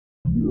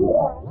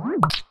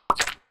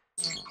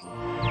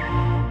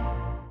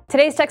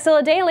Today's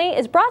Tekzilla Daily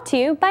is brought to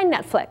you by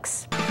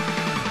Netflix.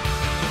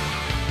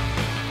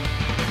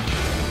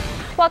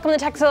 Welcome to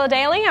Tekzilla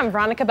Daily, I'm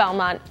Veronica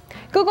Belmont.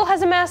 Google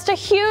has amassed a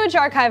huge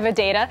archive of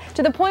data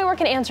to the point where it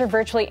can answer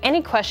virtually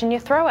any question you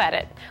throw at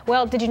it.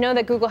 Well, did you know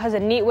that Google has a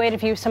neat way to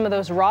view some of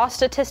those raw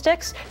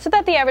statistics so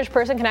that the average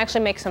person can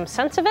actually make some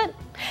sense of it?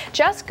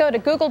 Just go to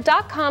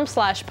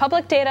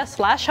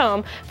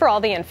google.com/publicdata/home for all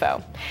the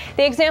info.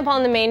 The example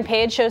on the main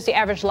page shows the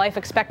average life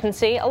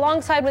expectancy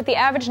alongside with the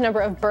average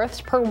number of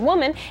births per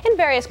woman in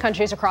various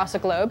countries across the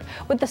globe,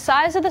 with the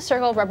size of the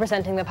circle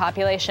representing the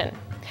population.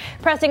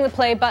 Pressing the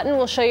play button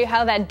will show you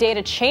how that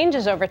data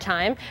changes over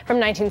time from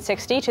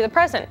 1960 to the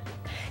present.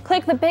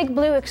 Click the big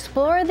blue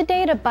Explore the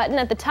Data button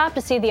at the top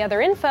to see the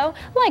other info,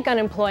 like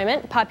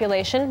unemployment,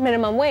 population,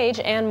 minimum wage,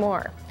 and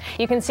more.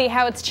 You can see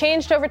how it's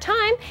changed over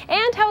time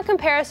and how it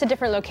compares to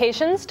different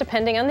locations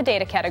depending on the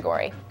data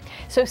category.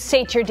 So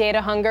sate your data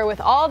hunger with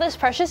all this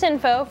precious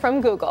info from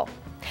Google.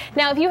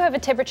 Now, if you have a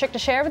tip or trick to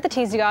share with the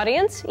TZ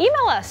audience,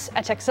 email us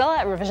at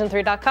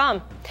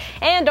tekzilla@revision3.com.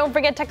 And don't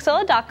forget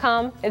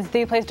tekzilla.com is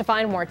the place to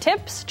find more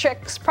tips,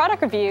 tricks,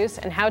 product reviews,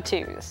 and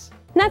how-tos.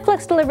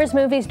 Netflix delivers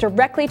movies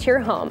directly to your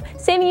home,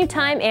 saving you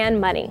time and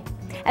money.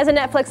 As a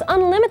Netflix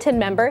Unlimited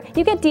member,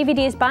 you get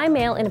DVDs by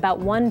mail in about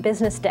 1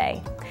 business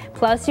day.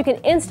 Plus, you can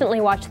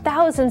instantly watch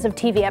thousands of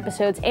TV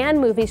episodes and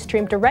movies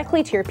streamed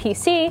directly to your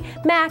PC,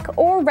 Mac,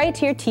 or right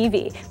to your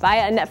TV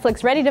via a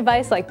Netflix-ready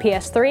device like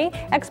PS3,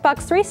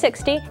 Xbox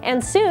 360,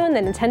 and soon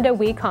the Nintendo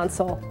Wii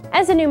console.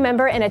 As a new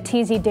member and a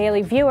TZ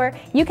Daily viewer,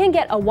 you can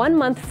get a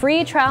 1-month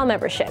free trial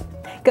membership.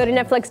 Go to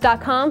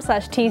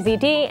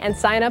netflix.com/TZD and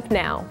sign up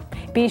now.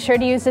 Be sure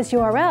to use this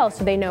URL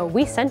so they know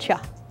we sent ya.